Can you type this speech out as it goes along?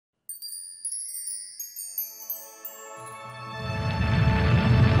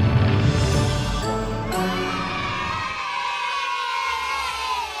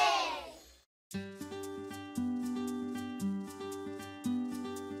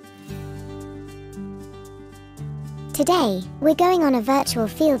Today, we're going on a virtual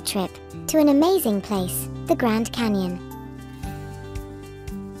field trip to an amazing place, the Grand Canyon.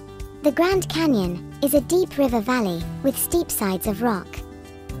 The Grand Canyon is a deep river valley with steep sides of rock.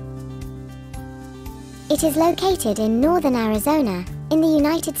 It is located in northern Arizona, in the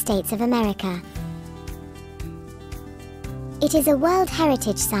United States of America. It is a World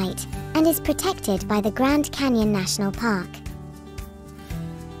Heritage Site and is protected by the Grand Canyon National Park.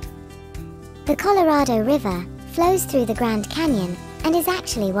 The Colorado River flows through the Grand Canyon and is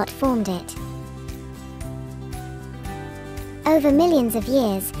actually what formed it. Over millions of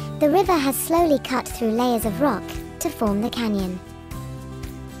years, the river has slowly cut through layers of rock to form the canyon.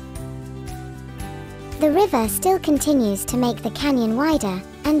 The river still continues to make the canyon wider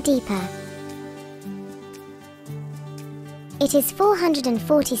and deeper. It is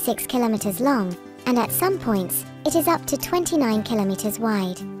 446 kilometers long, and at some points, it is up to 29 kilometers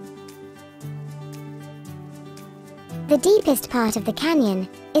wide. The deepest part of the canyon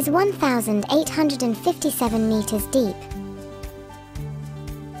is 1,857 meters deep.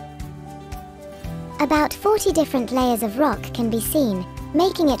 About 40 different layers of rock can be seen,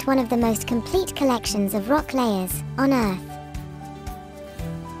 making it one of the most complete collections of rock layers on Earth.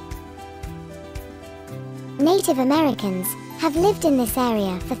 Native Americans have lived in this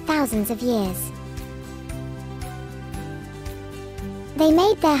area for thousands of years. They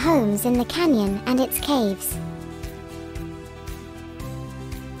made their homes in the canyon and its caves.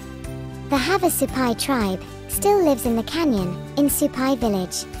 The Havasupai Tribe still lives in the canyon, in Supai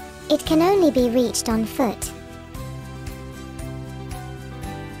Village. It can only be reached on foot.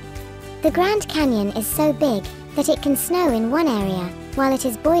 The Grand Canyon is so big that it can snow in one area, while it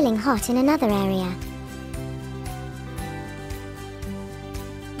is boiling hot in another area.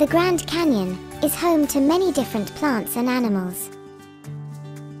 The Grand Canyon is home to many different plants and animals.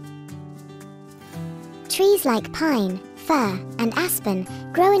 Trees like pine, fir, and aspen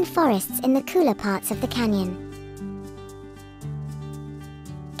grow in forests in the cooler parts of the canyon.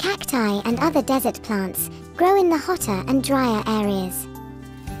 Cacti and other desert plants grow in the hotter and drier areas.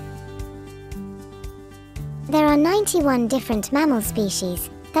 There are 91 different mammal species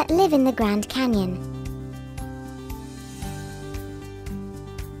that live in the Grand Canyon.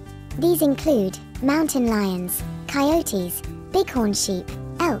 These include mountain lions, coyotes, bighorn sheep,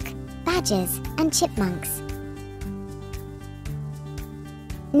 elk, badgers, and chipmunks.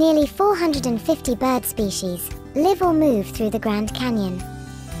 Nearly 450 bird species live or move through the Grand Canyon.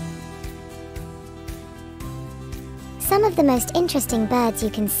 Some of the most interesting birds you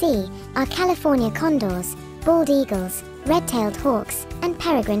can see are California condors, bald eagles, red-tailed hawks, and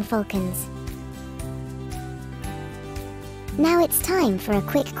peregrine falcons. Now it's time for a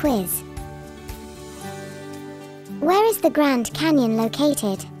quick quiz. Where is the Grand Canyon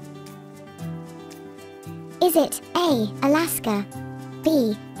located? Is it A, Alaska,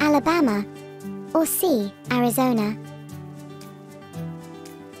 B, Alabama, or C, Arizona?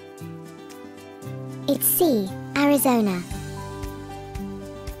 It's C, Arizona.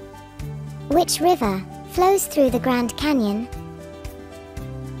 Which river flows through the Grand Canyon?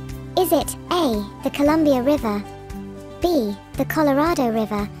 Is it A, the Columbia River, B, the Colorado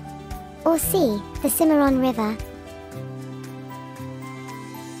River, or C, the Cimarron River?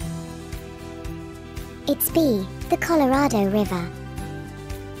 It's B, the Colorado River.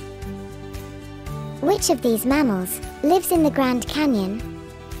 Which of these mammals lives in the Grand Canyon?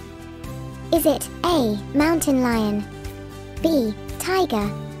 Is it A, mountain lion, B, tiger,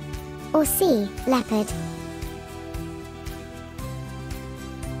 or C, leopard?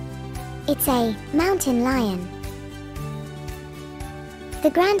 It's a mountain lion. The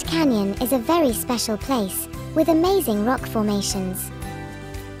Grand Canyon is a very special place, with amazing rock formations.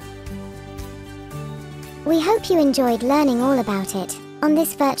 We hope you enjoyed learning all about it on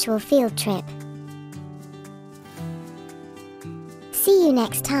this virtual field trip. See you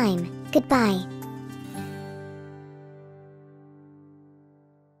next time. Goodbye.